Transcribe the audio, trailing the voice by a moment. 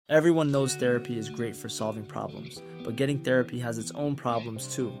Everyone knows therapy is great for solving problems, but getting therapy has its own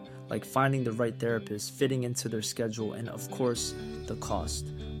problems too, like finding the right therapist, fitting into their schedule, and of course, the cost.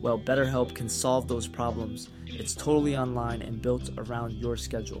 Well, BetterHelp can solve those problems. It's totally online and built around your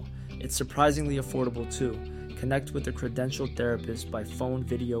schedule. It's surprisingly affordable too. Connect with a credentialed therapist by phone,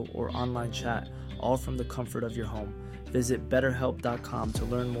 video, or online chat, all from the comfort of your home. Visit BetterHelp.com to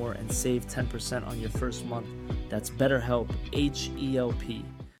learn more and save 10% on your first month. That's BetterHelp, H-E-L-P.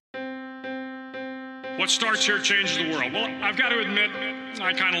 What starts here changes the world. Well, I've got to admit,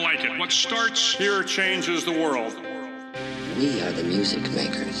 I kind of like it. What starts here changes the world. We are the music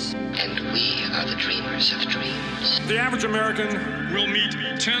makers, and we are the dreamers of dreams. The average American will meet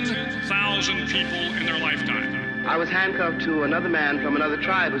 10,000 people in their lifetime. I was handcuffed to another man from another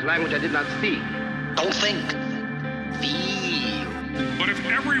tribe whose language I did not speak. Don't think. Feel. But if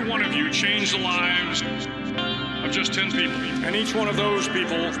every one of you changed the lives of just 10 people, and each one of those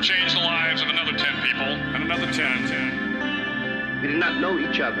people changed the lives of another 10 people, and another 10. We did not know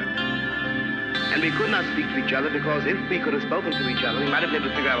each other. And we could not speak to each other because if we could have spoken to each other, we might have been able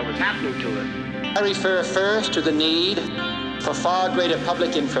to figure out what was happening to us. I refer first to the need for far greater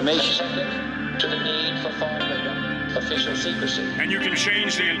public information, To the need for far greater official secrecy. And you can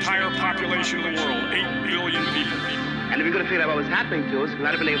change the entire population of the world, 8 billion people. And if we could have figured out what was happening to us, we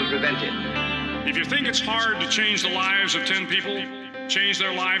might have been able to prevent it. If you think it's hard to change the lives of 10 people, change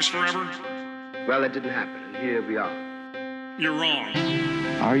their lives forever, Well, that didn't happen, and here we are. you're wrong.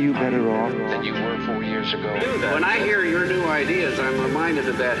 Are you better off Than you were 4 years ago. When I hear your new ideas, I'm reminded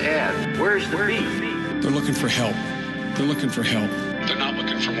of that ad. Where's the beef? They're looking for help. They're looking for help. They're not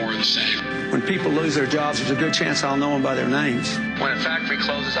looking for more of the same. When people lose their jobs, there's a good chance I'll know them by their names. When a factory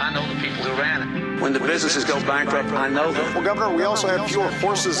closes, I know the people who ran it. When the businesses go bankrupt, I know them. Well, Governor, we also have fewer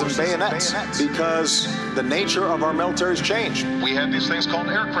horses and bayonets because the nature of our military has changed. We have these things called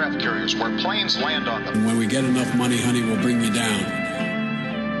aircraft carriers where planes land on them. And when we get enough money, honey, we'll bring you down.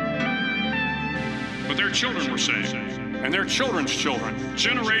 But their children were saved, and their children's children.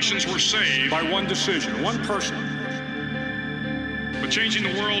 Generations were saved by one decision, one person. But changing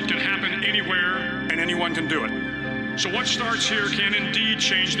the world can happen anywhere, and anyone can do it. So what starts here can indeed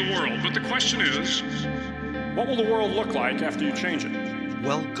change the world. But the question is, what will the world look like after you change it?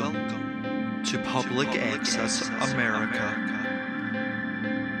 Welcome to Public Access America.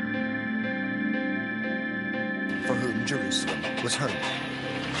 For whom Jerusalem was home.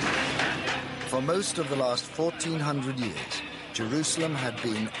 For most of the last 1400 years, Jerusalem had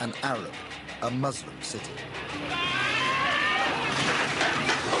been an Arab, a Muslim city.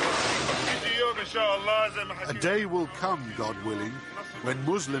 A day will come, God willing, when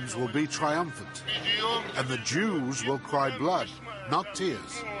Muslims will be triumphant, and the Jews will cry blood, not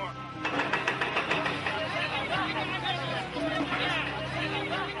tears.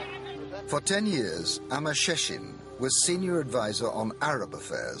 For 10 years, Amar Sheshin was senior advisor on Arab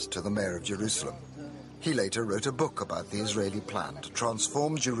affairs to the mayor of Jerusalem. He later wrote a book about the Israeli plan to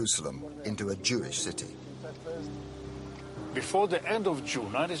transform Jerusalem into a Jewish city. Before the end of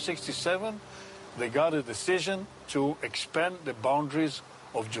June 1967, they got a decision to expand the boundaries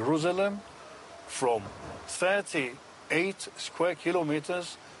of Jerusalem from 38 square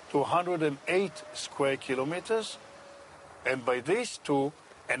kilometers to 108 square kilometers, and by this to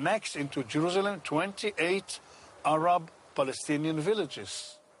annex into Jerusalem 28 Arab Palestinian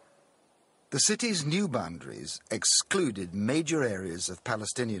villages. The city's new boundaries excluded major areas of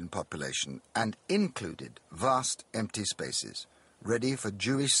Palestinian population and included vast empty spaces, ready for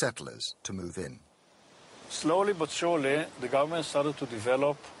Jewish settlers to move in. Slowly but surely, the government started to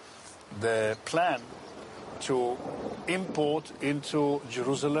develop the plan to import into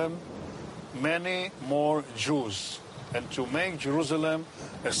Jerusalem many more Jews and to make Jerusalem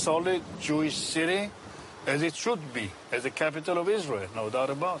a solid Jewish city as it should be, as the capital of Israel, no doubt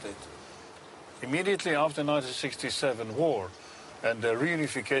about it. Immediately after 1967 war and the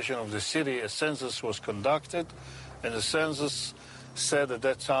reunification of the city, a census was conducted, and the census said at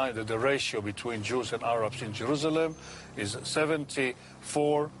that time that the ratio between Jews and Arabs in Jerusalem is 74%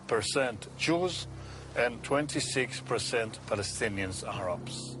 Jews and 26% Palestinians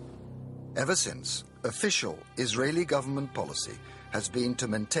Arabs. Ever since, official Israeli government policy has been to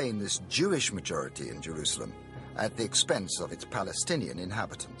maintain this Jewish majority in Jerusalem at the expense of its Palestinian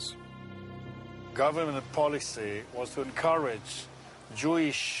inhabitants. Government policy was to encourage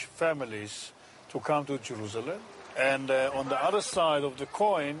Jewish families to come to Jerusalem, and on the other side of the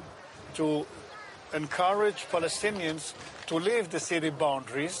coin, to encourage Palestinians to leave the city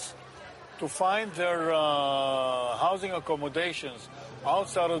boundaries, to find their housing accommodations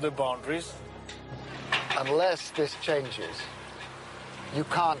outside of the boundaries. Unless this changes, You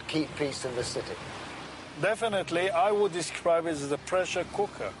can't keep peace in the city. Definitely, I would describe it as a pressure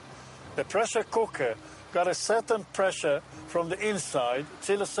cooker. The pressure cooker got a certain pressure from the inside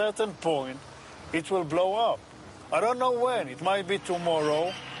till a certain point, it will blow up. I don't know when. It might be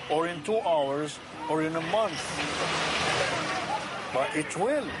tomorrow, or in 2 hours, or in a month. But it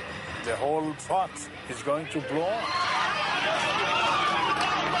will. The whole pot is going to blow up.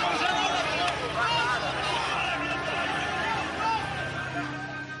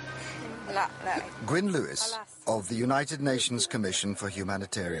 Gwyn Lewis, of the United Nations Commission for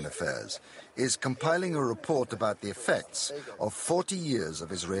Humanitarian Affairs, is compiling a report about the effects of 40 years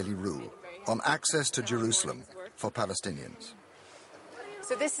of Israeli rule on access to Jerusalem for Palestinians.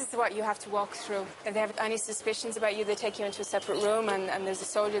 So this is what you have to walk through. If they have any suspicions about you, they take you into a separate room, and there's a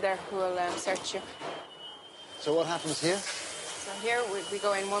soldier there who will search you. So what happens here? So here we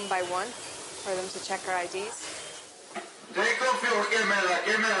go in one by one for them to check our IDs. Take off your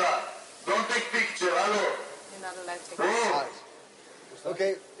camera. Don't take picture, hello. You're not allowed to take pictures. Right.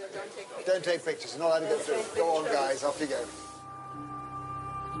 Okay. Don't take pictures. You're not allowed to get through. Go on, guys. Off you go.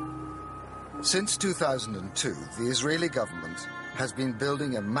 Since 2002, the Israeli government has been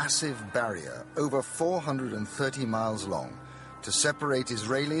building a massive barrier over 430 miles long to separate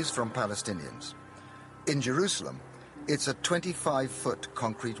Israelis from Palestinians. In Jerusalem, it's a 25-foot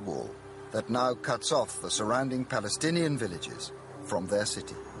concrete wall that now cuts off the surrounding Palestinian villages from their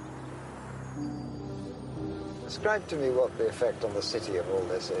city. Describe to me what the effect on the city of all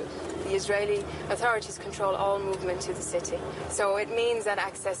this is. The Israeli authorities control all movement to the city. So it means that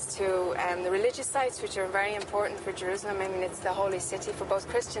access to the religious sites, which are very important for Jerusalem, I mean, it's the holy city for both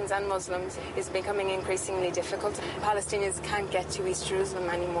Christians and Muslims, is becoming increasingly difficult. Palestinians can't get to East Jerusalem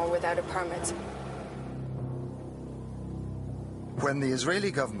anymore without a permit. When the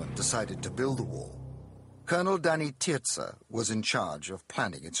Israeli government decided to build the wall, Colonel Danny Tirza was in charge of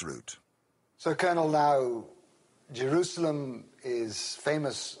planning its route. So, Colonel, now Jerusalem is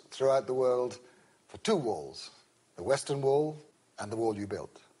famous throughout the world for two walls, the Western Wall and the wall you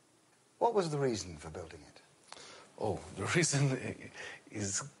built. What was the reason for building it? Oh, the reason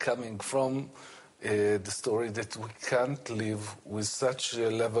is coming from the story that we can't live with such a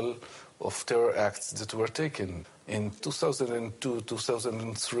level of terror acts that were taken. In 2002,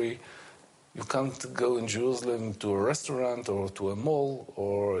 2003, you can't go in Jerusalem to a restaurant or to a mall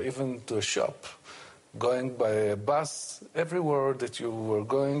or even to a shop. Going by a bus, everywhere that you were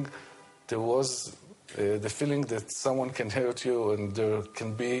going, there was the feeling that someone can hurt you and there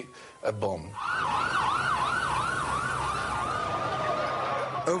can be a bomb.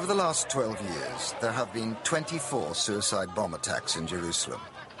 Over the last 12 years, there have been 24 suicide bomb attacks in Jerusalem,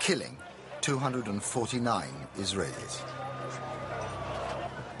 killing 249 Israelis.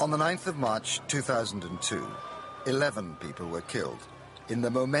 On the 9th of March 2002, 11 people were killed in the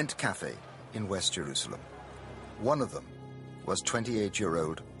Moment Cafe in West Jerusalem. One of them was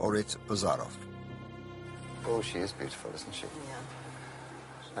 28-year-old Orit Bazarov. Oh, she is beautiful, isn't she?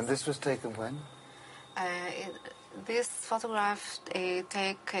 Yeah. And this was taken when? This photograph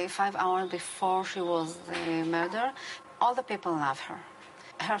took 5 hours before she was murdered. All the people love her.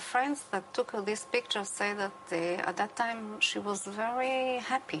 Her friends that took this picture say that at that time she was very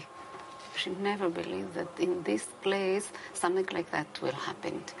happy. She never believed that in this place something like that will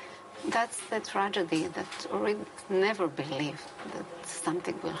happen. That's the tragedy, that Orit never believed that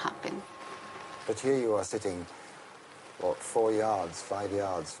something will happen. But here you are sitting, what, 4 yards, 5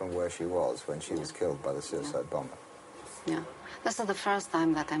 yards from where she was when she was killed by the suicide bomber. Yeah, this is the first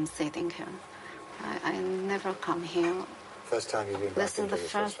time that I'm sitting here. I never come here. First time you've been back. This is the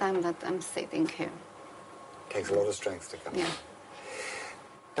first time that I'm sitting here. Takes a lot of strength to come. Yeah.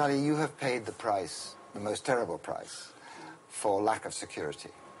 Dali, you have paid the price, the most terrible price, for lack of security.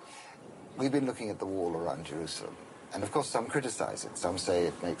 We've been looking at the wall around Jerusalem, and of course some criticize it. Some say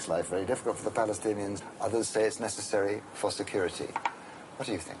it makes life very difficult for the Palestinians. Others say it's necessary for security. What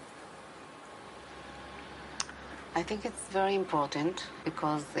do you think? I think it's very important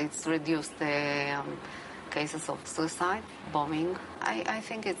because it's reduced the cases of suicide, bombing. I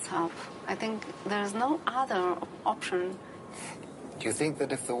think it's helped. I think there's no other option. Do you think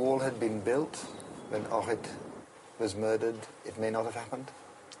that if the wall had been built when Orit was murdered, it may not have happened?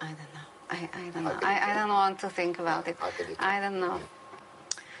 I don't know. I don't know. I don't want to think about it. I don't know.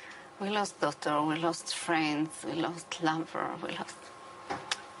 We lost daughter, we lost friends, we lost lover, we lost...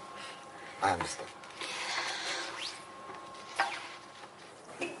 I understand.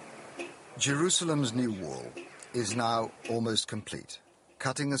 Jerusalem's new wall is now almost complete,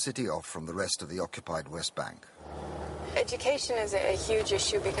 cutting the city off from the rest of the occupied West Bank. Education is a huge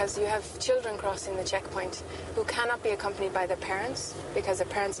issue because you have children crossing the checkpoint who cannot be accompanied by their parents because their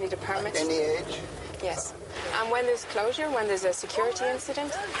parents need a permit. Any age? Yes. And when there's closure, when there's a security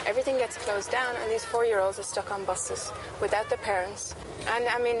incident, everything gets closed down and these 4-year-olds are stuck on buses without their parents. And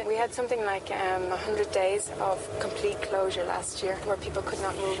I mean, we had something like 100 days of complete closure last year where people could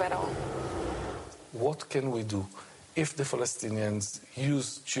not move at all. What can we do if the Palestinians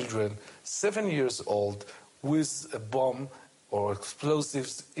use children 7 years old with a bomb or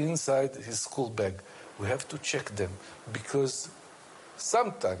explosives inside his school bag? We have to check them because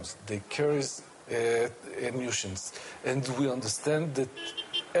sometimes they carry munitions, and we understand that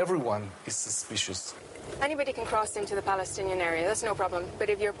everyone is suspicious. Anybody can cross into the Palestinian area, that's no problem. But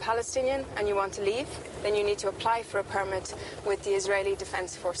if you're Palestinian and you want to leave, then you need to apply for a permit with the Israeli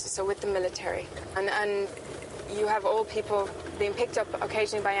Defense Forces, so with the military. And you have old people being picked up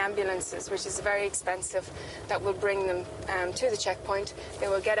occasionally by ambulances, which is very expensive, that will bring them to the checkpoint. They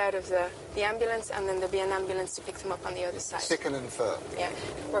will get out of the ambulance, and then there'll be an ambulance to pick them up on the other side. Sick and infirm. Yeah.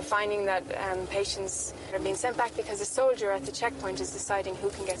 We're finding that patients are being sent back because a soldier at the checkpoint is deciding who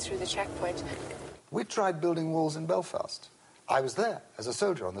can get through the checkpoint. We tried building walls in Belfast. I was there as a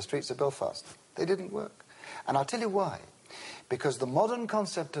soldier on the streets of Belfast. They didn't work. And I'll tell you why. Because the modern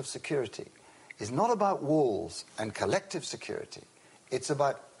concept of security is not about walls and collective security. It's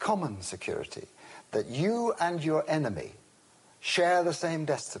about common security, that you and your enemy share the same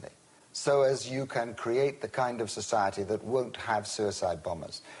destiny, so as you can create the kind of society that won't have suicide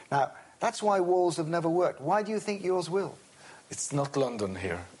bombers. Now, that's why walls have never worked. Why do you think yours will? It's not London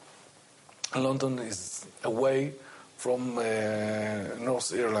here. London is away from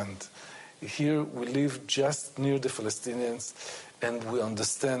North Ireland. Here we live just near the Palestinians, and we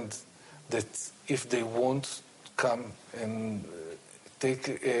understand that if they won't come and take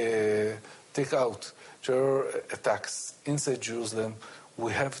out terror attacks inside Jerusalem,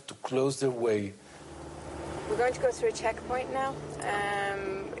 we have to close their way. We're going to go through a checkpoint now,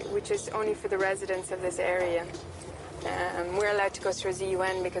 which is only for the residents of this area. We're allowed to go through as the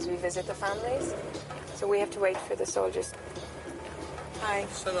UN because we visit the families, so we have to wait for the soldiers. Hi.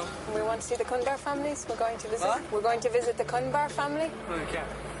 Shalom. We want to see the Kunbar families. We're going to visit. What? We're going to visit the Kunbar family. No, you can't.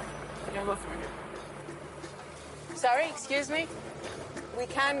 You can't go through here. Sorry, excuse me. We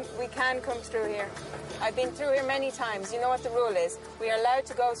can come through here. I've been through here many times. You know what the rule is. We are allowed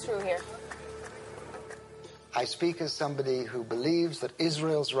to go through here. I speak as somebody who believes that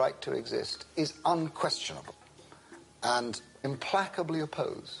Israel's right to exist is unquestionable and implacably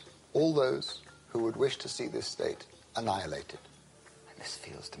oppose all those who would wish to see this state annihilated. And this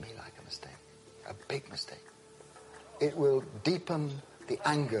feels to me like a mistake, a big mistake. It will deepen the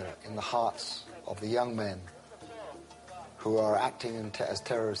anger in the hearts of the young men who are acting as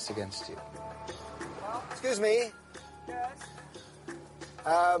terrorists against you. Excuse me.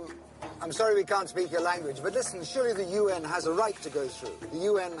 I'm sorry we can't speak your language, but listen, surely the UN has a right to go through. The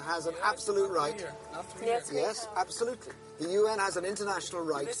UN has an absolute right. Yes, absolutely. The UN has an international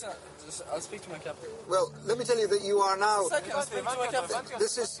right. I'll speak to my captain. Well, let me tell you that you are now... I'll speak to my captain.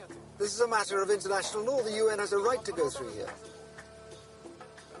 This is a matter of international law. The UN has a right to go through here.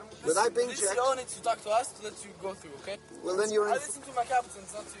 Without being checked... You all need to talk to us to let you go through, okay? Well, then you're in... I listen to my captain,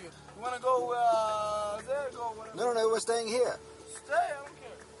 it's not to you. You want to go there, go whatever. No, we're staying here. Stay, I don't care.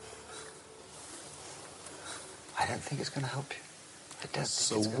 I don't think it's going to help you. It does.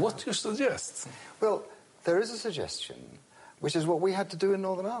 So what do you suggest? Well, there is a suggestion, which is what we had to do in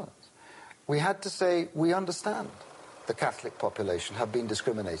Northern Ireland. We had to say, we understand the Catholic population have been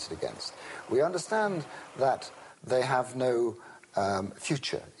discriminated against. We understand that they have no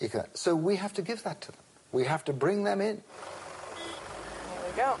future. So we have to give that to them. We have to bring them in. Here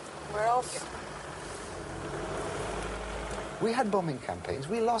we go. We're off. We had bombing campaigns.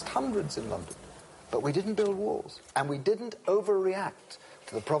 We lost hundreds in London. But we didn't build walls. And we didn't overreact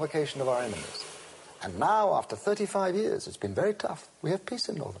to the provocation of our enemies. And now, after 35 years, it's been very tough. We have peace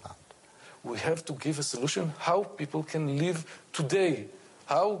in Northern Ireland. We have to give a solution how people can live today,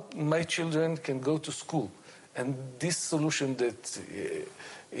 how my children can go to school. And this solution that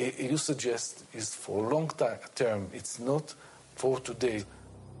you suggest is for long term. It's not for today.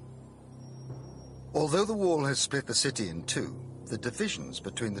 Although the wall has split the city in two, the divisions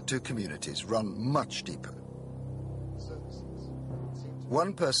between the two communities run much deeper.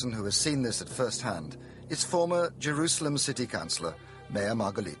 One person who has seen this at first hand is former Jerusalem City Councillor Meir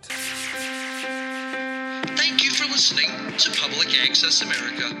Margalit. Thank you for listening to Public Access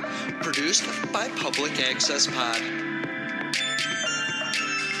America, produced by Public Access Pod.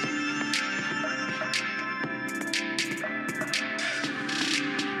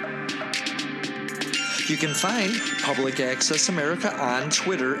 You can find Public Access America on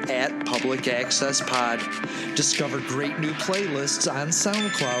Twitter at Public Access Pod. Discover great new playlists on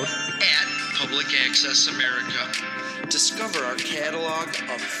SoundCloud at Public Access America. Discover our catalog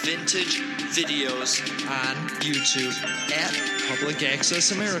of vintage videos on YouTube at Public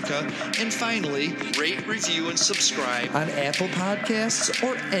Access America. And finally, rate, review, and subscribe on Apple Podcasts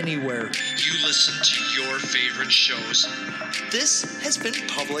or anywhere you listen to your favorite shows. This has been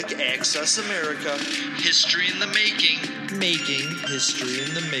Public Access America. History in the making. Making history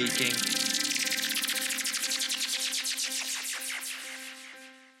in the making.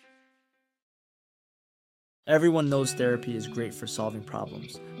 Everyone knows therapy is great for solving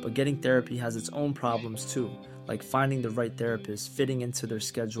problems, but getting therapy has its own problems too, like finding the right therapist, fitting into their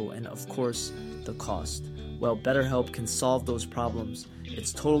schedule, and of course, the cost. Well, BetterHelp can solve those problems.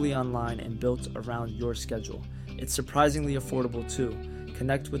 It's totally online and built around your schedule. It's surprisingly affordable too.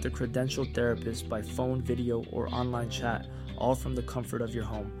 Connect with a credentialed therapist by phone, video, or online chat, all from the comfort of your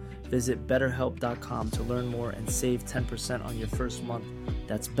home. Visit BetterHelp.com to learn more and save 10% on your first month.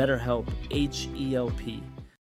 That's BetterHelp, H-E-L-P.